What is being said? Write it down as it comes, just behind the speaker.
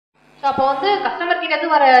So அப்ப வந்து customer கிட்ட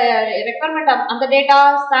இருந்து வர ரெக்வயர்மென்ட் அந்த டேட்டா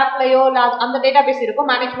ஸ்னாப்லயோ இல்ல அந்த டேட்டாபேஸ் இருக்கும்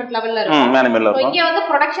மேனேஜ்மென்ட் லெவல்ல இருக்கும். சோ இங்க வந்து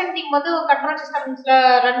ப்ரொடக்ஷன் டீம் வந்து கண்ட்ரோல் சிஸ்டம்ஸ்ல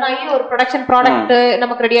ரன் ஆகி ஒரு ப்ரொடக்ஷன் ப்ராடக்ட்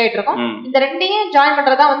நமக்கு ரெடி ஆயிட்டு இருக்கும். இந்த ரெண்டையும் ஜாயின்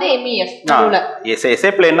பண்றதா வந்து MES நடுவுல.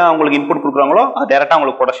 SAP என்ன உங்களுக்கு இன்புட் கொடுக்குறாங்களோ அது டைரக்டா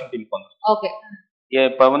உங்களுக்கு ப்ரொடக்ஷன் டீமுக்கு வந்துரும். ஓகே.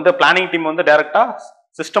 இப்ப வந்து பிளானிங் டீம் வந்து டைரக்டா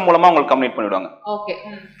சிஸ்டம் மூலமா உங்களுக்கு கம்யூனிகேட் பண்ணிடுவாங்க. ஓகே.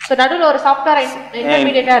 சோ நடுவுல ஒரு சாஃப்ட்வேர்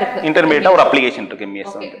இன்டர்மீடியேட்டா இருக்கு. இன்டர்மீடியேட்டா ஒரு அப்ளிகேஷன் இருக்கு MES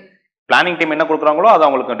வந்து. பிளானிங் டீம் என்ன கொடுக்குறாங்களோ அது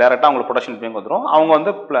அவங்களுக்கு டைரக்டா உங்களுக்கு ப்ரொடக்ஷன் டீம் வந்துரும். அவங்க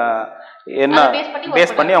வந்து என்ன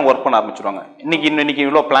பேஸ் பண்ணி அவங்க ஒர்க் பண்ண ஆரம்பிச்சிடுவாங்க. இன்னைக்கு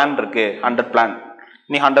இவ்வளோ பிளான் இருக்கு 100 பிளான்,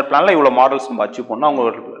 நீ 100 பிளான்ல இவ்வளோ மாடல்ஸ் நம்ம அச்சீவ் பண்ணணும்.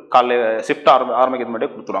 அவங்க காலையில் ஷிஃப்ட் ஆரம்பிக்கிறது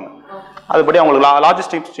மட்டும் கொடுத்துருவாங்க. அதுபடி அவங்களுக்கு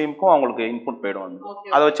லாஜிஸ்டிக்ஸ் டீமுக்கும் அவங்களுக்கு இன்புட் போயிடும்.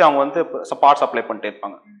 அதை வச்சு அவங்க வந்து பார்ட்ஸ் அப்ளை பண்ணிட்டே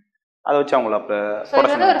இருப்பாங்க. அதை வச்சு அவங்கள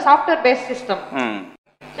ஒரு சாஃப்ட்வேர் பேஸ்ட் சிஸ்டம்.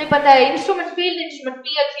 இப்போ இந்த இன்ஸ்ட்ருமென்ட் ஃபீல்ட் இன்ஸ்ட்ருமென்ட்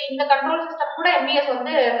PLC இந்த கண்ட்ரோல் சிஸ்டம் கூட MES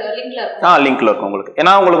வந்து லிங்க்ல இருக்கும். லிங்க்ல இருக்கும் உங்களுக்கு.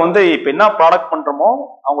 ஏன்னா உங்களுக்கு வந்து இப்போ என்ன ப்ராடக்ட் பண்றோமோ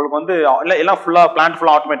அவங்களுக்கு வந்து எல்லாம் ஃபுல்லா பிளான்ட்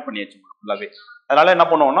ஃபுல்லா ஆட்டோமேட் பண்ணியாச்சு ஃபுல்லாவே. அதனால என்ன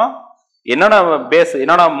பண்ணுவோம்னா என்னென்ன பேஸ்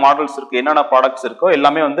என்னென்ன மாடல்ஸ் இருக்கு என்னென்ன ப்ராடக்ட்ஸ் இருக்கோ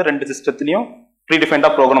எல்லாமே வந்து ரெண்டு சிஸ்டத்துலயும்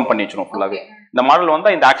ப்ரீடிஃபைன்டா ப்ரோக்ராம் பண்ணி வச்சிரும் ஃபுல்லாவே. இந்த மாடல்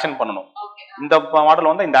வந்தா இந்த ஆக்ஷன் பண்ணணும், இந்த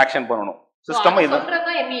மாடல் வந்தா இந்த ஆக்ஷன் பண்ணணும். சிஸ்டம் இது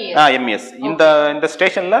MES. இந்த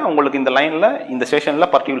ஸ்டேஷன்ல உங்களுக்கு இந்த லைன்ல இந்த ஸ்டேஷன்ல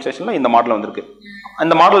பர்டிகுலர் ஸ்டேஷன்ல இந்த மாடல் வந்திருக்கு.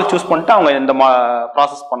 அந்த மாடல் சூஸ் பண்ணிட்டு அவங்க இந்த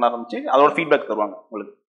ப்ராசஸ் பண்ண ஆரம்பிச்சு அதோட ஃபீட்பேக் தருவாங்க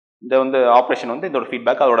உங்களுக்கு. இந்த வந்து ஆபரேஷன் வந்து இதோட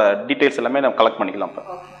ஃபீட்பேக் அதோட டீடைல்ஸ் எல்லாமே நம்ம கலெக்ட் பண்ணிக்கலாம்.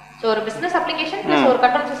 சோ ஒரு பிசினஸ் அப்ளிகேஷன் பிளஸ் ஒரு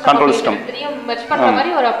கண்ட்ரோல் சிஸ்டம் தெரியும் மெர்ஜ் பண்ற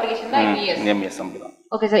மாதிரி ஒரு அப்ளிகேஷன் தான் MES.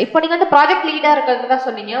 Okay sir. இப்போ நீங்க வந்து ப்ராஜெக்ட் லீடா இருக்கிறதா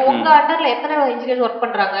சொன்னீங்க. உங்க அண்டர்ல எத்தனை இன்ஜினியர்ஸ் வர்க்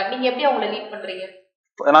பண்றாங்க? நீங்க எப்படி அவங்கள லீட் பண்றீங்க?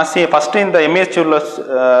 நான் ஃபர்ஸ்ட் இந்த MES ஃபீல்ட்ல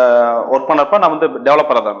ஒர்க் பண்ணப்ப நான் வந்து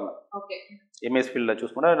டெவலப்பரா தான் இருந்தேன். ஓகே. MES ஃபீல்ட்ல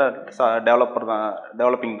சூஸ் பண்ண டெவலப்பர் தான்,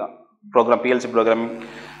 டெவலப்பிங் தான், program PLC programming,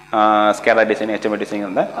 SCADA designing, HMI designing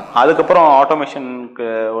இருந்தேன். அதுக்கப்புறம் ஆட்டோமேஷனுக்கு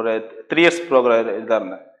ஒரு 3 இயர்ஸ் ப்ரோக்ராம் இதாக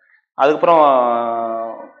இருந்தேன். அதுக்கப்புறம்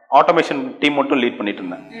ஆட்டோமேஷன் டீம் மட்டும் லீட் பண்ணிட்டு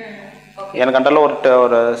இருந்தேன். எனக்கு அண்டரில்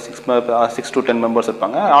ஒரு 6 to 10 மெம்பர்ஸ்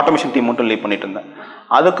இருப்பாங்க. ஆட்டோமேஷன் டீம் மட்டும் லீட் பண்ணிட்டு இருந்தேன்.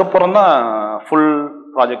 அதுக்கப்புறம் தான் ஃபுல்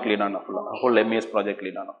ப்ராஜெக்ட் லீட் ஆன ஃபுல் MES ப்ராஜெக்ட்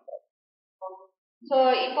லீட் ஆன. சோ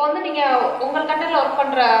இப்போ வந்து நீங்க உங்க கண்டர்ல வர்க்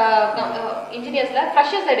பண்ற இன்ஜினியர்ஸ்ல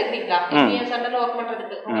ஃப்ரெஷர்ஸ் எடுக்கிறீங்களா? MES கண்டர்ல வர்க்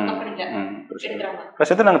பண்றதுக்கு உங்க கம்பெனில எடுக்கறாங்க.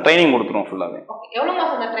 ஃப்ரெஷர்ஸ் நாங்க ட்ரைனிங் கொடுத்துறோம் ஃபுல்லாவே. ஓகே. எவ்வளவு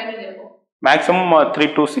மாசம் அந்த ட்ரைனிங் இருக்கும்? மேக்ஸிமம் 3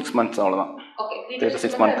 to 6 months அவ்வளவுதான். ஓகே. 3 to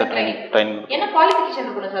 6 months training. என்ன குவாலிஃபிகேஷன்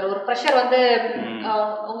இருக்கணும் சார் ஒரு ஃப்ரெஷர் வந்து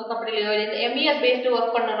உங்க கம்பெனில MES பேஸ்ட்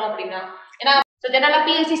வர்க் பண்ணனும் அப்படினா? ஏனா ஜெனரலா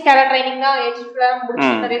PLC ஸ்கேடா ட்ரைனிங் தான் HPM முடிச்சு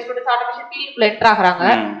நிறைய ஸ்டூடண்ட்ஸ் ஆட்டோமேஷன் ஃபீல்ட்ல என்டர் ஆகுறாங்க.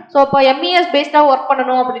 சோ இப்போ MES பேஸ்டா வர்க்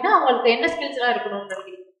பண்ணனும் அப்படினா அவங்களுக்கு என்ன ஸ்கில்ஸ் எல்லாம் இருக்கணும்னு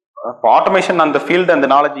நினைக்கிறீங்க? இப்போ ஆட்டோமேஷன் அந்த ஃபீல்ட் அந்த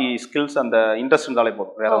நாலேஜ் ஸ்கில்ஸ் அந்த இன்ட்ரெஸ்ட் இருந்தாலே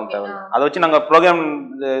போதும், வேற ஒன்றும் தேவை. அதை வச்சு நாங்கள் ப்ரோக்ராம்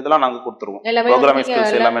இதெல்லாம் நாங்கள் கொடுத்துருவோம். ப்ரோக்ராமிங்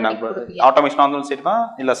ஸ்கில்ஸ் எல்லாமே நாங்கள் ஆட்டோமேஷன் ஆனாலும் சரி தான்,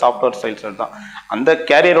 இல்லை சாஃப்ட்வேர் சைட்ஸ் தான். அந்த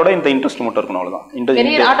கேரியரோட இந்த இன்ட்ரெஸ்ட் மட்டும் இருக்கணும்,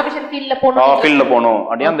 அவ்வளோதான். ஆட்டோமேஷன் ஃபீல்ட்ல போகணும்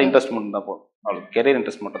அப்படியே அந்த இன்ட்ரெஸ்ட் மட்டும் தான் போதும், அவ்வளோ கேரியர்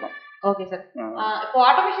இன்ட்ரெஸ்ட் மட்டும் தான். Okay sir. இப்போ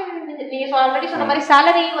ஆட்டோமேஷன் நீங்க ஆல்ரெடி சொன்ன மாதிரி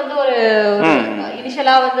salary வந்து ஒரு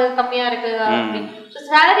இனிஷியலா வந்து கம்மியா இருக்கு அப்படி. சோ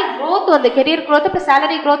salary growth வந்து career growth இப்ப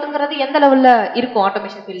salary growthங்கிறது எந்த லெவல்ல இருக்கும்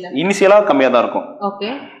ஆட்டோமேஷன் ஃபீல்ட்ல? இனிஷியலா கம்மியா தான் இருக்கும். ஓகே.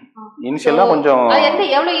 இனிஷியலா கொஞ்சம்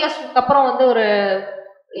எவ்வளவு இயர்ஸ்க்கு அப்புறம் வந்து ஒரு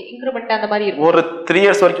இன்கிரிமென்ட் அந்த மாதிரி இருக்கும்? ஒரு 3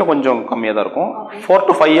 years வரைக்கும் கொஞ்சம் கம்மியா தான் இருக்கும். 4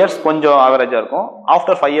 to 5 years கொஞ்சம் ஆவரேஜா இருக்கும்.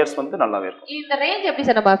 ஆஃப்டர் 5 years வந்து நல்லாவே இருக்கும். இந்த ரேஞ்ச் எப்படி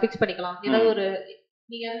சார் நம்ம ஃபிக்ஸ் பண்ணிக்கலாம்? ஏதாவது ஒரு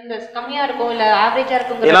நீங்க இந்த கம்மியா இருக்கும் இல்ல ஆவரேஜா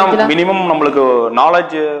இருக்கும்ங்கறது மினிமம் நம்மளுக்கு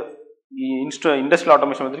நாலேஜ் இண்டஸ்ட்ரியல்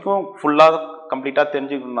ஆட்டோமேஷன் வரைக்கும் ஃபுல்லா கம்ப்ளீட்டா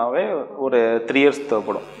தெரிஞ்சுக்கணும்னாவே ஒரு 3 years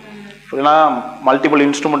தேவைப்படும். ஏன்னா மல்டிபிள்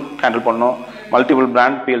இன்ஸ்ட்ருமெண்ட் ஹேண்டில் பண்ணணும், மல்டிபிள்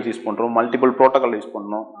பிராண்ட் PLC யூஸ் பண்றோம், மல்டிபிள் ப்ரோட்டோகால் யூஸ்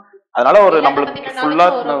பண்ணணும். அதனால ஒரு நம்மளுக்கு ஃபுல்லா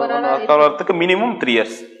கவர்றதுக்கு minimum 3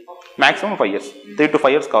 years, maximum 5 years, 3 to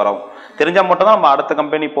 5 years cover ஆகும். தெரிஞ்சா மட்டும் தான் நம்ம அடுத்த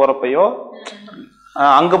கம்பெனி போறப்பயோ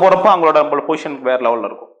அங்க போறப்ப அவங்களோட நம்மளோட பொசிஷன் வேற லெவல்ல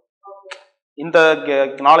இருக்கும். இந்த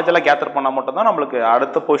நாலேஜ் எல்லாம் கேதர் பண்ணா மட்டும் தான் நம்மளுக்கு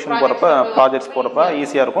அடுத்த பொசிஷன் போறப்ப ப்ராஜெக்ட்ஸ் போறப்ப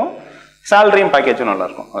ஈஸியா இருக்கும். சேலரியும் பேக்கேஜும் நல்லா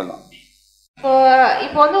இருக்கும். அதுதான்.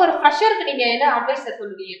 இப்போ வந்து ஒரு ஃப்ரெஷருக்கு நீங்க என்ன அட்வைஸ்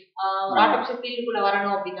சொல்லுவீங்க ஒரு ஆட்டோமேஷன் ஃபீல்டுக்குள்ள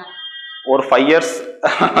வரணும் அப்படினா? ஒரு 5 years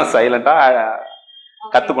சைலண்டா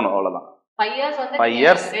கத்துக்கணும், அவ்வளவுதான். 5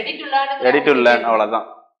 years ரெடி டு லேர்ன், அவ்வளவுதான்.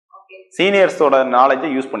 சீனியர்ஸோட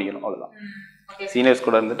நாலேஜை யூஸ் பண்ணிக்கணும், அவ்வளவுதான். சீனியர்ஸ்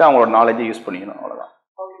கூட இருந்துட்டு அவங்களோட நாலேஜை யூஸ் பண்ணிக்கணும், அவ்வளவுதான்.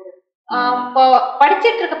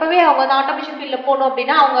 படிச்சிட்டு இருக்கப்பவே அவங்க வந்து ஆட்டோமேஷன் ஃபீல்ட்ல போகணும்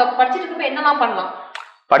அப்படின்னா அவங்க படிச்சிட்டு இருக்கப்ப என்னலாம் பண்ணலாம்?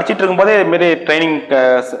 படிச்சிட்டு இருக்கும்போதே இது மாதிரி ட்ரைனிங்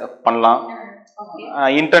பண்ணலாம்,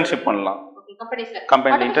 இன்டர்ன்ஷிப் பண்ணலாம்.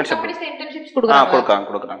 கம்பெனில இன்டர்ன்ஷிப்ஸ்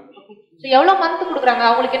கொடுக்குறாங்க. சோ எவ்வளவு மந்த் கொடுக்குறாங்க?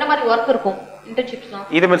 அவங்களுக்கு என்ன மாதிரி வர்க் இருக்கும் இன்டர்ன்ஷிப்ஸ்லாம்?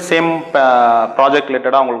 இது மாதிரி சேம் ப்ராஜெக்ட்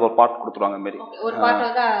ரிலேட்டடா அவங்களுக்கு ஒரு பார்ட் கொடுத்துருவாங்க. இந்த மாதிரி ஒரு பார்ட்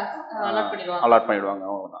வந்து அலாட் பண்ணிடுவாங்க.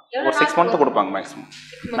 அவ்வளவுதான். ஒரு 6 months கொடுப்பாங்க.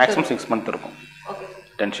 மேக்ஸிமம் 6 months இருக்கும்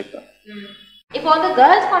இன்டர்ன்ஷிப். இப்போ வந்து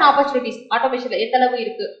கேர்ள்ஸ்க்கான ஆப்பர்ச்சுனிட்டிஸ் ஆட்டோமேஷன்ல எந்த அளவு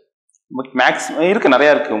இருக்கு? மேக்ஸ் இருக்கு,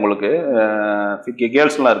 நிறையா இருக்குது உங்களுக்கு.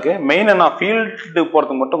 கேர்ள்ஸ்லாம் இருக்குது. மெயின் நான் ஃபீல்டு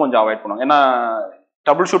போகிறதுக்கு மட்டும் கொஞ்சம் அவாய்ட் பண்ணுவாங்க. ஏன்னா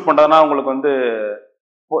டபுள் ஷூட் பண்ணுறதுனா உங்களுக்கு வந்து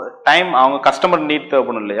டைம், அவங்க கஸ்டமர் நீட்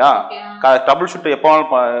தேவைப்படும் இல்லையா. டபுள் ஷூட் எப்போ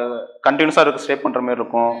கண்டினியூஸாக இருக்கு ஸ்டே பண்ணுற மாதிரி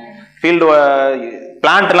இருக்கும். ஃபீல்டு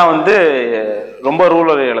பிளான்ட்லாம் வந்து ரொம்ப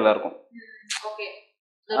ரூரல் ஏரியாவில் தான் இருக்கும்.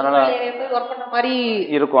 அதனால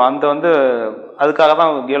இருக்கும். அந்த வந்து அதுக்காக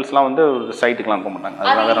தான் கேர்ள்ஸ்லாம் வந்து சைட்டுக்கெலாம் போக மாட்டாங்க.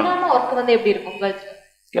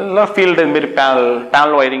 எல்லாம் ஃபீல்டு இதுமாரி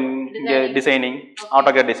panel wiring, designing,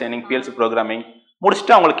 AutoCAD designing, PLC programming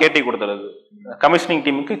முடிச்சுட்டு அவங்களுக்கு கேடி கொடுத்துறது. கமிஷனிங்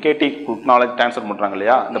டீமுக்கு கேடி நாலேஜ் ட்ரான்ஸ்ஃபர் பண்ணுறாங்க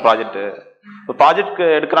இல்லையா இந்த ப்ராஜெக்ட்டு. இப்போ ப்ராஜெக்ட்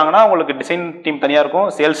எடுக்கிறாங்கன்னா உங்களுக்கு டிசைன் டீம் தனியாக இருக்கும்,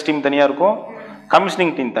 சேல்ஸ் டீம் தனியாக இருக்கும்,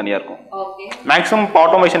 கமிஷனிங் டீம் தனியாக இருக்கும். மேக்ஸிமம்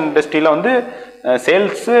ஆட்டோமேஷன் இண்டஸ்ட்ரியில் வந்து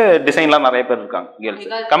சேல்ஸு டிசைன்லாம் நிறைய பேர் இருக்காங்க கேர்ள்ஸ்.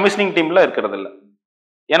 கமிஷனிங் டீமில் இருக்கிறது இல்லை.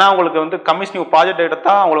 ஏன்னா அவங்களுக்கு வந்து கமிஷனிங் ப்ராஜெக்ட்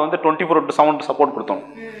எடுத்தால் அவங்களை வந்து 24/7 சப்போர்ட் கொடுத்தோம்.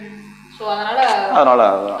 அதனால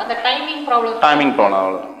டைமிங் ப்ராப்ளம்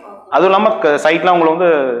அவ்வளோ. அதுவும் இல்லாமல் சைட்லாம் உங்களை வந்து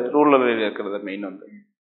ரூரல் ஏரியா இருக்கிறது மெயின் வந்து.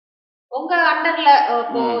 உங்க அண்டர்ல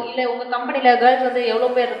இல்ல உங்க கம்பெனில गर्ल्स வந்து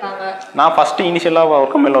எவ்வளவு பேர் இருக்காங்க? நான் ஃபர்ஸ்ட் இனிஷியலா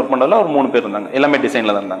ஒர்க் பண்ணதுல ஒரு 3 பேர் இருந்தாங்க. எல்லாமே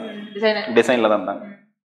டிசைன்ல தான் இருந்தாங்க. டிசைன்ல தான் இருந்தாங்க.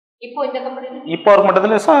 இப்போ இந்த கம்பெனில இப்போ ஒர்க்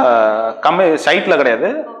பண்றதுல சைட்ல கிடையாது,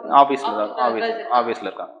 ஆபீஸ்ல தான். ஆபீஸ்ல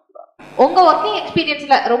இருக்காங்க. உங்க ஒர்க்கிங்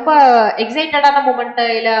எக்ஸ்பீரியன்ஸ்ல ரொம்ப எக்ஸைட்டடான மொமெண்ட்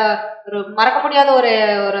இல்ல ஒரு மறக்க முடியாத ஒரு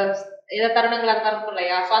ஒரு ஏதாவது தருணங்களா இருக்கும்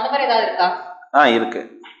இல்லையா? சோ அந்த மாதிரி ஏதாவது இருக்கா? இருக்கு.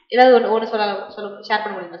 ஏதாவது ஒன்னு சொல்லுங்க, ஷேர்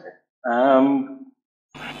பண்ண முடியுமா சார்?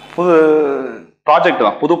 புது ப்ராஜெக்ட்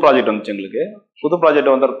தான். புது ப்ராஜெக்ட் வந்துச்சு எங்களுக்கு. புது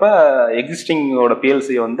ப்ராஜெக்ட் வந்தப்ப எக்ஸிஸ்டிங்கோட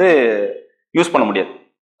பிஎல்சி வந்து யூஸ் பண்ண முடியாது.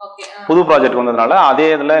 புது ப்ராஜெக்ட் வந்ததுனால அதே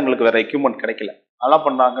இதில் எங்களுக்கு வேற எக்யூப்மெண்ட் கிடைக்கல. அதெல்லாம்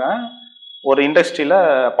பண்ணாங்க. ஒரு இண்டஸ்ட்ரியில்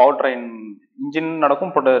பவர் ட்ரெயின் இன்ஜின்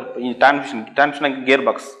நடக்கும், டிரான்ஸ்மிஷன் கியர்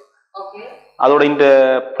பாக்ஸ், அதோட இந்த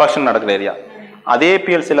ப்ரொடக்ஷன் நடக்கிற ஏரியா. அதே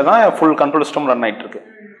பிஎல்சியில் தான் ஃபுல் கண்ட்ரோல் சிஸ்டம் ரன் ஆகிட்டு இருக்கு.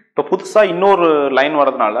 இப்போ புதுசாக இன்னொரு லைன்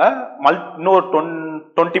வரதுனால இன்னொரு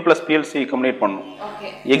 20+ பிஎல்சி கம்ப்ளீட் பண்ணணும்.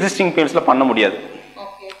 எக்ஸிஸ்டிங் பிஎல்சியில் பண்ண முடியாது.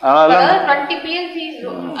 அதனால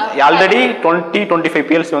ஆல்ரெடி 20-25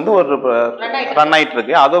 பிஎல்சி வந்து ஒரு ரன் ஆகிட்டு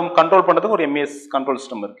இருக்கு. அதை கண்ட்ரோல் பண்ணுறதுக்கு ஒரு எம்இஎஸ் கண்ட்ரோல்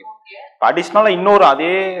சிஸ்டம் இருக்கு. அடிஷ்னலாக இன்னொரு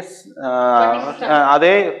அதே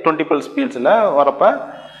 20+ பிஎல்சியில் வரப்ப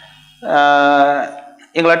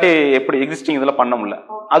எங்களாட்டி எப்படி எக்ஸிஸ்டிங் இதில் பண்ண முடியல.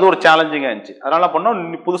 அது ஒரு சேலஞ்சிங்காக இருந்துச்சு. அதனால பண்ணோம்,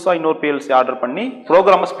 புதுசாக இன்னொரு பிஎல்சி ஆர்டர் பண்ணி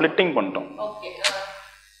ப்ரோக்ராமை ஸ்பிளிட்டிங் பண்ணிட்டோம்.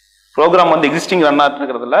 ப்ரோக்ராம் வந்து எக்ஸிஸ்டிங் ரன் ஆகிட்டு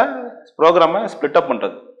இருக்கிறதுல ப்ரோக்ராமை ஸ்பிளிட் அப்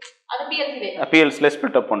பண்ணுறது, பிஎல்சியில்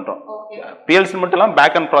ஸ்பிளிட் அப் பண்ணுறோம். பிஎல்சி மட்டும் இல்லாமல்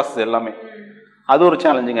பேக் அண்ட் ப்ராசஸ் எல்லாமே. அது ஒரு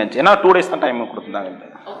சேலஞ்சிங்காக இருந்துச்சு. ஏன்னா 2 days தான் டைம் கொடுத்துருந்தாங்க.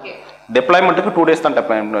 டெப்ளாய்மெண்ட்டுக்கு 2 days தான்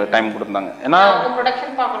டைம் கொடுத்துருந்தாங்க. ஏன்னா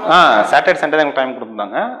சாட்டர்டே சண்டே தான் எங்களுக்கு டைம்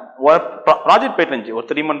கொடுத்துருந்தாங்க. ப்ராஜெக்ட் போயிட்டு இருந்துச்சு. ஒரு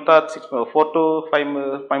 3 month 4 to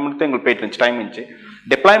 5 months எங்களுக்கு போயிட்டு இருந்துச்சு, டைம் இருந்துச்சு.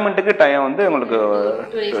 டெப்ளாய்மெண்ட்டுக்கு டைம் வந்து எங்களுக்கு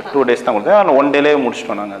 2 days தான் கொடுத்தேன். ஆனால் 1 dayலே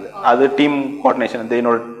முடிச்சிட்டோம் நாங்கள். அது டீம் கோஆர்டினேஷன் வந்து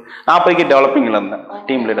என்னோட நான் அப்போதைக்கு டெவலப்பிங்கில் இருந்தேன்,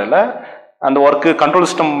 டீம் லீடரில். அந்த ஒர்க்கு கண்ட்ரோல்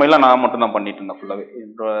சிஸ்டம் எல்லாம் நான் மட்டும் தான் பண்ணிட்டு இருந்தேன் ஃபுல்லாகவே.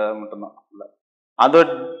 மட்டும்தான் ஃபுல்லாக அதை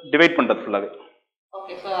டிவைட் பண்ணுறது ஃபுல்லாகவே.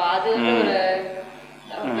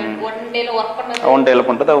 ஒன் டேல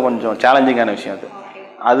பண்ணுறது அது கொஞ்சம் சேலஞ்சிங்கான விஷயம்.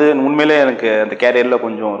 அது உண்மையிலே எனக்கு அந்த கேரியரில்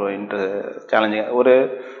கொஞ்சம் ஒரு சேலஞ்சிங், ஒரு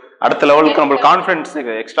அடுத்த லெவலுக்கு நம்மளுக்கு கான்ஃபிடன்ஸ்,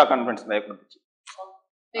 எக்ஸ்ட்ரா கான்ஃபிடன்ஸ் தான் ஏற்படுத்துச்சு.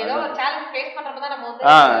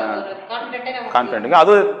 கான்ஃபிடென்ட்.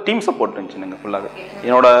 அது டீம் சப்போர்ட் இருந்துச்சு எனக்கு ஃபுல்லாகவே.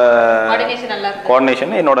 என்னோட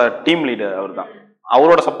கோஆர்டினேஷன், என்னோட டீம் லீடர் அவர் தான்.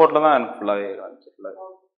 அவரோட சப்போர்ட்டில் தான் எனக்கு ஃபுல்லாகவே இருந்துச்சு.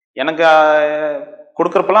 எனக்கு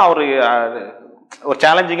கொடுக்குறப்பெல்லாம் அவர் ஒரு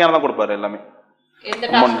சேலஞ்சிங்காக தான் கொடுப்பாரு. எல்லாமே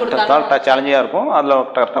சேலஞ்சிங்காக இருக்கும். அதில்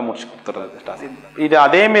கரெக்டாக முடிச்சு கொடுத்துறது. இது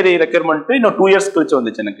அதேமாரி ரெக்யர்மெண்ட் இன்னும் 2 years கழிச்சு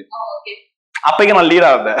வந்துச்சு எனக்கு. அப்போக்கே நான்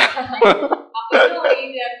லீடாக இருந்தேன்.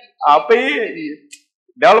 அப்பயே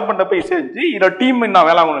டெவலப்மெண்ட் அப்போ ஈஸியாக இருந்துச்சு. இதோட டீம் நான்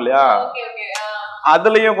வேலை ஆகணும் இல்லையா,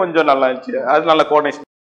 அதுலேயும் கொஞ்சம் நல்லா இருந்துச்சு. அது நல்ல கோஆர்டினேஷன்.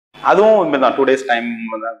 அதுவும் உண்மைதான். 2 days டைம்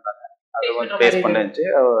தான் இருந்தாங்க. அது கொஞ்சம் ஃபேஸ் பண்ணிருந்துச்சு.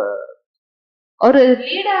 ஒரு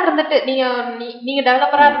லீடா இருந்துட்டு நீங்க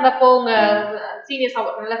டெவலப்பரா இருந்தப்போ உங்க சீனியர்ஸ்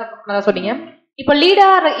நல்லா சப்போர்ட் பண்ணதா சொன்னீங்க. இப்போ லீடா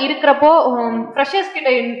இருக்கிறப்போ ஃப்ரெஷர்ஸ் கிட்ட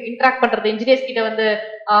இன்டராக்ட் பண்றது, இன்ஜினியர்ஸ் கிட்ட வந்து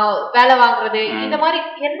வேலை வாங்குறது, இந்த மாதிரி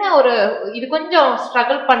என்ன ஒரு இது கொஞ்சம்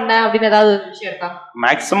ஸ்ட்ரகிள் பண்ண அப்படின்னு ஏதாவது விஷயம் இருக்கா?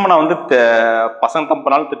 மேக்ஸிமம் நான் வந்து பசங்க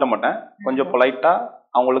கம்பெனாலும் திட்ட மாட்டேன். கொஞ்சம் பொலைட்டா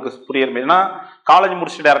அவங்களுக்கு புரியுற மாதிரி. ஏன்னா காலேஜ்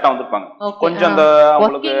முடிச்சுட்டு டேரக்டா வந்திருப்பாங்க. கொஞ்சம் அந்த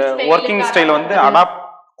அவங்களுக்கு ஒர்க்கிங் ஸ்டைல் வந்து அடாப்ட்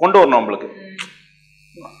கொண்டு வரணும் நம்மளுக்கு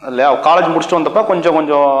இல்லையா. காலேஜ் முடிச்சுட்டு வந்தப்ப கொஞ்சம்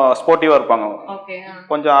ஸ்போர்ட்டிவா இருப்பாங்க.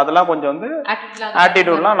 கொஞ்சம் அதெல்லாம் கொஞ்சம் வந்து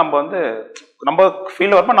ஆட்டிடியூட்லாம் நம்ம வந்து நம்ம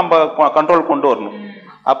ஃபீல்டு வரப்ப நம்ம கண்ட்ரோல் கொண்டு வரணும்.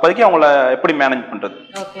 அப்போதைக்கு அவங்கள எப்படி மேனேஜ் பண்றது.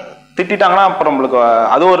 திட்டாங்கன்னா அப்புறம் நம்மளுக்கு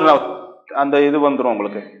அது ஒரு அந்த இது வந்துடும்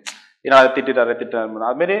உங்களுக்கு. ஏன்னா திட்டாரு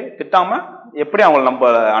அதுமாரி திட்டாம எப்படி அவங்கள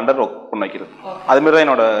நம்ம அண்டர் ஒர்க் பண்ண வைக்கிறது. அதுமாரி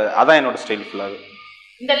தான் அதான் என்னோட ஸ்டைல் ஃபுல்லாக.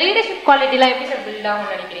 இந்த லீடர்ஷிப் குவாலிட்டி எல்லாம் எப்படி சார் பில்ட்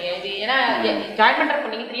ஆகும்னு நினைக்கிறீங்க? இது ஏன்னா ஜாயின்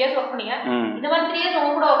பண்றப்ப நீங்க 3 இயர்ஸ் ஒர்க் பண்ணீங்க, இந்த மாதிரி 3 இயர்ஸ்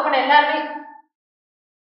உங்க கூட ஒர்க்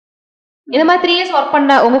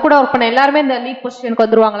பண்ண எல்லாருமே இந்த லீட் பொசிஷனுக்கு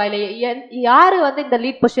வந்துருவாங்களா, இல்ல யாரு வந்து இந்த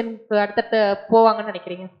லீட் பொசிஷனுக்கு அடுத்தடுத்து போவாங்கன்னு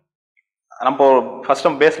நினைக்கிறீங்க? நம்ம ஃபர்ஸ்ட்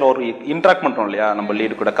பேஸ்ல ஒரு இன்டராக்ட் பண்றோம் இல்லையா நம்ம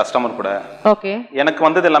லீடு கூட, கஸ்டமர் கூட. ஓகே. எனக்கு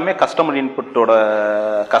வந்தது எல்லாமே கஸ்டமர் இன்புட்டோட,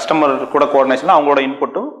 கஸ்டமர் கூட கோஆர்டினேஷன், அவங்களோட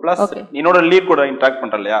இன்புட்டும் பிளஸ் என்னோட லீட் கூட இன்டராக்ட்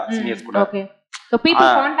பண்றேன் இல்லையா சீனியர்ஸ் கூட. ஓகே. சோ பீப்பிள்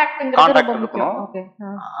கான்டாக்ட் இருக்கணும். ஓகே.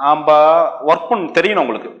 நம்ம ஒர்க் பண்ண தெரியணும்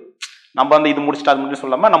உங்களுக்கு. நம்ம வந்து இது முடிச்சிட்டு அது முடிச்சு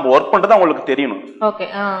சொல்லாம நம்ம ஒர்க் பண்றது அவங்களுக்கு தெரியணும். ஓகே.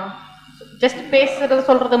 ஜஸ்ட் பேசுறது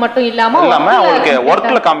சொல்றது மட்டும் இல்லாம உங்களுக்கு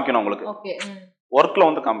ஒர்க்ல காமிக்கணும் உங்களுக்கு. ஓகே. ஒர்க்ல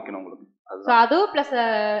வந்து காமிக்கணும் உங்களுக்கு. சோ அது பிளஸ்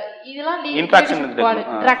இதெல்லாம் இன்டராக்ஷன்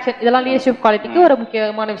இதெல்லாம் லீடர்ஷிப் குவாலிட்டிக்கு ஒரு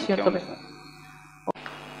முக்கியமான விஷயம் சொல்லுங்க.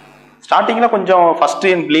 ஸ்டார்டிங்ல கொஞ்சம் ஃபர்ஸ்ட்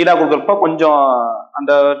லீடா கொடுக்கறப்ப கொஞ்சம்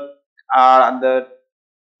அந்த அந்த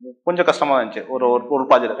கொஞ்சம் கஷ்டமா இருந்துச்சு. ஒரு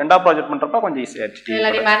ப்ராஜெக்ட், ரெண்டாவது ப்ராஜெக்ட் பண்றப்ப கொஞ்சம் ஈஸியா ஆயிடுச்சு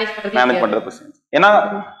மேனேஜ் பண்றது. ஏன்னா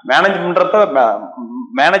மேனேஜ் பண்றப்ப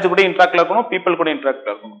மேனேஜர் கூட இன்டராக்ட்ல இருக்கணும், பீப்புள் கூட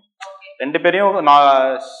இன்டராக்ட்ல இருக்கணும். ரெண்டு பேரையும்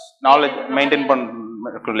நாலேஜ் மெயின்டைன் பண்ணணும்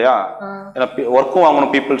இல்லையா. ஒர்க்கும்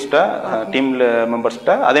வாங்கணும் பீப்புள்ஸ்ட, டீம்ல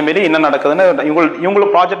மெம்பர்ஸ்ட. அதே மாதிரி என்ன நடக்குதுன்னு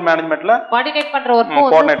இவங்களுக்கு ப்ராஜெக்ட் மேனேஜ்மெண்ட்ல கோஆர்டினேட் பண்ற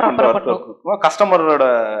ஒர்க், கஸ்டமரோட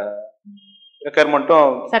ரெக்யர்மெண்ட்டும்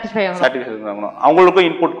சாட்டிஸ்ஃபை ஆகணும். அவங்களுக்கும்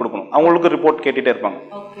இன்புட் கொடுக்கணும், அவங்களுக்கும் ரிப்போர்ட் கேட்டுட்டே இருப்பாங்க.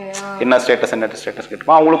 என்ன ஸ்டேட்டஸ்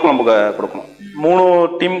கேட்டுப்போம், அவங்களுக்கும் நம்ம கொடுக்கணும்.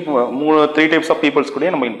 3 டைப்ஸ் ஆஃப் பீப்புள்ஸ்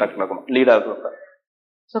கூட நம்ம இன்டராக்ட் பண்ணணும் லீடா இருக்கிறப்ப.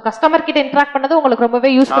 சோ கஸ்டமர் கிட்ட இன்டராக்ட் பண்ணது உங்களுக்கு ரொம்பவே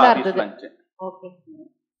யூஸ்ஃபுல்லா இருந்தது. ஓகே.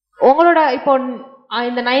 உங்களோட இப்போ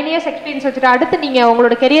இந்த 9 இயர்ஸ் எக்ஸ்பீரியன்ஸ் வச்சுட்டு அடுத்து நீங்க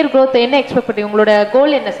உங்களோட கெரியர் growth என்ன எக்ஸ்பெக்ட் பண்றீங்க? உங்களோட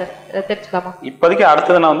கோல் என்ன சார், தெரிஞ்சுக்கலாமா? இப்போதைக்கு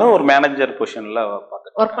அடுத்து நான் வந்து ஒரு மேனேஜர் பொசிஷன்ல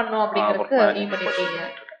ஒர்க் பண்ணனும் அப்படிங்கிறதுக்கு எய்ம் பண்ணிருக்கீங்க.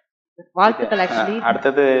 வாழ்த்துக்கள். ஆக்சுவலி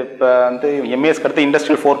அடுத்தது இப்ப வந்து எம்ஏஎஸ் அடுத்து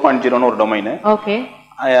இண்டஸ்ட்ரியல் 4.0ன்னு ஒரு டொமைன். ஓகே.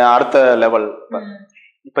 அடுத்த லெவல்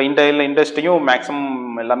இப்ப இந்த இண்டஸ்ட்ரியும்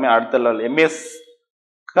மேக்ஸிமம் எல்லாமே அடுத்த லெவல் எம்ஏஎஸ்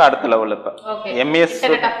அடுத்த லெவல். இப்ப MAS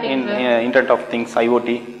internet of things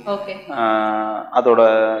IoT அதோட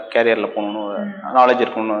கேரியர்ல போகணும், நாலேஜ்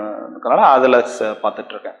இருக்கணும்னால அதுல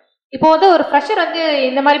பார்த்துட்டு இருக்கேன். இப்போ வந்து ஒரு ஃப்ரெஷர் வந்து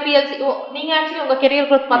இந்த மாதிரி பிஎல்சி, நீங்க ஆக்சுவலி உங்க கெரியர்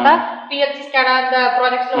growth பார்த்தா பிஎல்சி ஸ்கேடா அந்த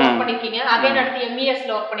ப்ராஜெக்ட்ஸ்ல ஒர்க் பண்ணிருக்கீங்க, அகைன் அடுத்து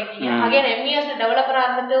எம்இஎஸ்ல ஒர்க் பண்ணிருக்கீங்க, அகைன் எம்இஎஸ்ல டெவலப்பரா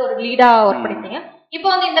இருந்துட்டு ஒரு லீடா ஒர்க் பண்ணிருக்கீங்க. இப்போ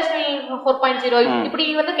வந்து இண்டஸ்ட்ரியல் 4.0 இப்படி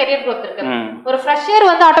வந்து கெரியர் growth இருக்கு. ஒரு ஃப்ரெஷர்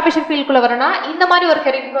வந்து ஆட்டோமேஷன் ஃபீல்டுக்குள்ள வரனா இந்த மாதிரி ஒரு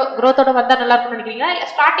கெரியர் growthோட வந்தா நல்லா இருக்கும்னு நினைக்கிறீங்க?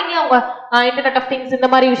 ஸ்டார்டிங்ல அவங்க இன்டர்நெட் ஆஃப் திங்ஸ் இந்த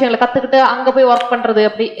மாதிரி விஷயங்களை கத்துக்கிட்டு அங்க போய் ஒர்க் பண்றது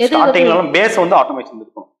அப்படி எது? ஸ்டார்டிங்ல பேஸ் வந்து ஆட்டோமேஷன்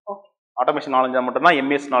இருக்கும். ஆட்டோமேஷன் நாலேஜ் மட்டும் தான்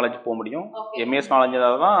எம்எஸ் நாலேஜ் போக முடியும். எம்எஸ் நாலேஜ்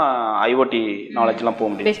தான் ஐஓடி நாலேஜ் எல்லாம் போக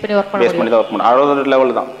முடியும். பேஸ் பண்ணி தான் ஒர்க் பண்ணணும். அவ்வளோ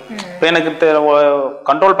லெவல் தான். இப்போ எனக்கு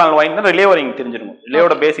கண்ட்ரோல் பேனல் வாங்கினா ரிலே வரிங் தெரிஞ்சிருக்கும்.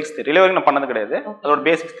 ரிலேயோட பேசிக்ஸ் ரிலே வரிங் நான் பண்ணது கிடையாது, அதோட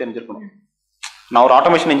பேசிக்ஸ் தெரிஞ்சிருக்கணும். நான் ஒரு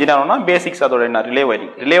ஆட்டோமேஷன் இன்ஜினியர்னா பேசிக்ஸ் அதோட என்ன ரிலே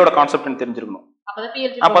வரிங், ரிலேயோட கான்செப்ட் தெரிஞ்சிருக்கணும்.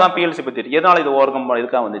 அப்பதான் பிஎல்சி பத்தி தெரியும். எதனால இது ஓவர் கம்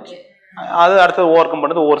இதுக்காக வந்துச்சு, அது அடுத்து ஓவர் கம்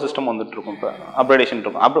பண்ணது ஒவ்வொரு சிஸ்டம் வந்துட்டு இருக்கும். இப்போ அப்கிரேடேஷன்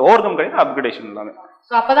இருக்கும், ஓவர் கம் கிடையாது அப்கிரேடேஷன் எல்லாமே.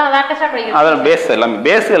 சோ அப்பதான் அத அண்டர்ஸ்டாண்ட் பண்ணிக்கலாம். அத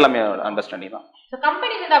பேஸ் எல்லாமே அண்டர்ஸ்டாண்டிங் தான். சோ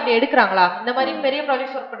கம்பெனிஸ் வந்து அப்படி எடுக்கறாங்களா இந்த மாதிரி பெரிய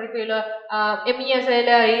ப்ராஜெக்ட்ஸ் ஒர்க் பண்றதுக்கு, இல்ல எம்இஎஸ்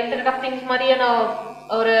இல்ல இன்டர்நெட் ஆஃப் திங்ஸ் மாதிரியான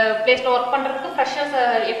ஒரு பிளேஸ்ல ஒர்க் பண்றதுக்கு ஃப்ரெஷர்ஸ்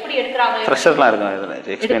எப்படி எடுக்கறாங்க? ஃப்ரெஷர்ஸ்லாம் இருக்காங்க,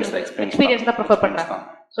 எக்ஸ்பீரியன்ஸ் தான் ப்ரிஃபர் பண்றாங்க.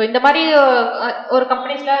 சோ இந்த மாதிரி ஒரு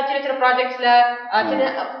கம்பெனிஸ்ல சின்ன ப்ராஜெக்ட்ஸ்ல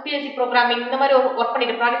பிஎல்சி ப்ரோகிராமிங் இந்த மாதிரி ஒர்க்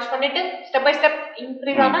பண்ணிட்டு ப்ராஜெக்ட்ஸ் பண்ணிட்டு ஸ்டெப் பை ஸ்டெப்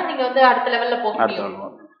இன்க்ரீஸ் ஆனா நீங்க வந்து அடுத்த லெவல்ல போக முடியும்.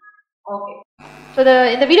 ஓகே. சோ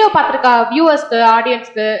இந்த வீடியோ பாத்துருக்க வியூவர்ஸ்க்கு,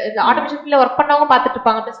 ஆடியன்ஸ்க்கு, இந்த ஆட்டோமேஷன் ஃபீல்ட்ல ஒர்க் பண்ணவங்க பாத்துட்டு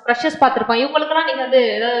இருப்பாங்க, ஃப்ரெஷர்ஸ் பாத்துருப்பாங்க, இவங்களுக்கு எல்லாம் நீங்க வந்து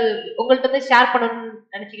ஏதாவது உங்கள்ட்ட இருந்து ஷேர் பண்ணணும்னு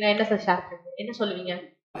நினைச்சீங்கன்னா என்ன சார் ஷேர் பண்ணுவீங்க, என்ன சொல்லுவீங்க?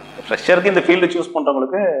 ஃப்ரெஷருக்கு இந்த ஃபீல்டு சூஸ்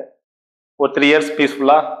பண்றவங்களுக்கு ஒரு 3 இயர்ஸ்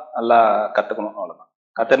பீஸ்ஃபுல்லா நல்லா கத்துக்கணும். அவ்வளவுதான்.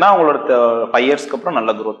 கத்துனா அவங்களோட 5 இயர்ஸ்க்கு அப்புறம்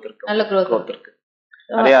நல்ல growth இருக்கு. நல்ல growth இருக்கு,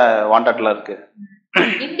 நிறைய வாண்டட்ல இருக்கு.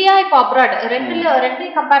 இந்தியா இப்போ அப்ராட்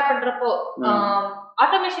ரெண்டையும் கம்பேர் பண்றப்போ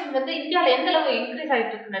ஆட்டோமேஷன் வந்து இந்தியால எந்த அளவு இன்க்ரீஸ்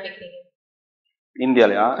ஆயிட்டு இருக்குன்னு நினைக்கிறீங்க?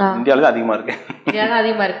 இந்தியாலயா? இந்தியால தான் அதிகமா இருக்கு.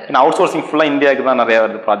 அதிகமா இருக்கு. அவுட் சோர்சிங் ஃபுல்லா இந்தியாவுக்கு தான் நிறைய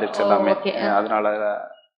வருது ப்ராஜெக்ட்ஸ் எல்லாமே. அதனால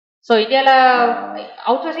சோ இந்தியால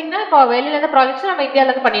அவுட் சோர்சிங்னா இப்போ வெளியில இருந்து ப்ராஜெக்ட்ஸ் நம்ம இந்தியால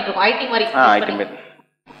இருந்து பண்ணிட்டு இருக்கோம், ஐடி மாதிரி. ஐடி மாதிரி.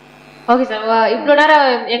 ஓகே சார், இவ்வளவு நேரம்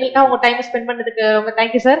எங்களுக்காக உங்க டைம் ஸ்பெண்ட் பண்ணதுக்கு ரொம்ப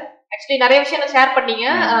தேங்க்யூ சார். ஆக்சுவலி நிறைய விஷயங்கள் ஷேர் பண்ணீங்க,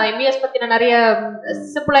 எம்இஎஸ் பத்தின நிறைய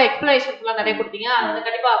சிம்பிளா எக்ஸ்பிளனேஷன்ஸ்லாம் நிறைய கொடுத்தீங்க. அது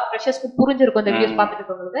கண்டிப்பா ஃப்ரெஷர்ஸ்க்கு புரிஞ்சிருக்கும் இந்த வீடியோஸ் பார்த்துட்டு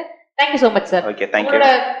இருக்கவங்களுக்கு. Thank you so much sir. Okay, thank you. உங்களோட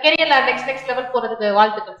கெரியர்ல நெக்ஸ்ட் லெவல் போறதுக்கு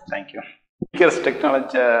வாழ்த்துக்கள். தேங்க்யூ. யூனிக்கர்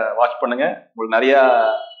டெக்னாலஜி வாட்ச் பண்ணுங்க, உங்களுக்கு நிறைய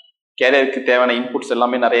கேரியருக்கு தேவையான இன்புட்ஸ்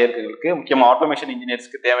எல்லாமே நிறைய இருக்கு. உங்களுக்கு முக்கியமா ஆட்டோமேஷன்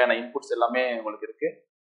இன்ஜினியர்ஸ்க்கு தேவையான இன்புட்ஸ் எல்லாமே உங்களுக்கு இருக்கு.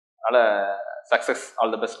 அதனால success,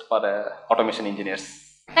 all the best for automation engineers.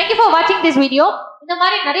 Thank you for watching this video. இந்த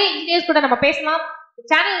மாதிரி நிறைய இன்ஜினியர்ஸ் கூட நம்ம பேசலாம்.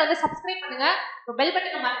 சேனல் வந்து சப்ஸ்கிரைப் பண்ணுங்க, பெல்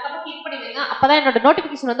பட்டனை மறக்காம கிளிக் பண்ணி வைங்க, அப்பதான் என்னோட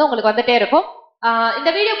நோட்டிபிகேஷன் வந்து உங்களுக்கு வந்துட்டே இருக்கும். இந்த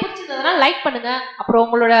வீடியோ பிடிச்சிருந்ததுன்னா லைக் பண்ணுங்க, அப்புறம்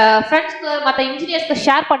உங்களோட ஃப்ரெண்ட்ஸ்க்கு மற்ற இன்ஜினியர்ஸ்க்கு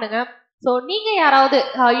ஷேர் பண்ணுங்க. ஸோ நீங்க யாராவது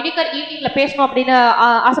யூனிகர் ஈவினிங்ல பேசணும் அப்படின்னு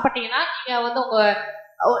ஆசைப்பட்டீங்கன்னா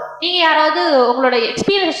நீங்க யாராவது உங்களோட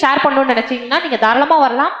எக்ஸ்பீரியன்ஸ் ஷேர் பண்ணணும்னு நினைச்சீங்கன்னா நீங்க தாராளமா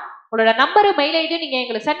வரலாம். உங்களோட நம்பரு மெயில் ஐடியும் நீங்க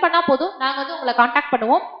எங்களுக்கு சென்ட் பண்ணா போதும், நாங்க வந்து உங்களை கான்டாக்ட்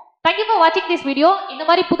பண்ணுவோம். தேங்க்யூ ஃபார் வாட்சிங் திஸ் வீடியோ. இந்த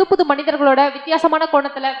மாதிரி புது புது மனிதர்களோட வித்தியாசமான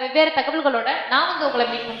கோணத்துல வெவ்வேறு தகவல்களோட நான் வந்து உங்களை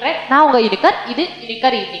மீட் பண்றேன். நான் உங்க யூனிகர். இது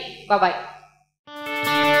யூனிகர் ஈவினிங். பாய்.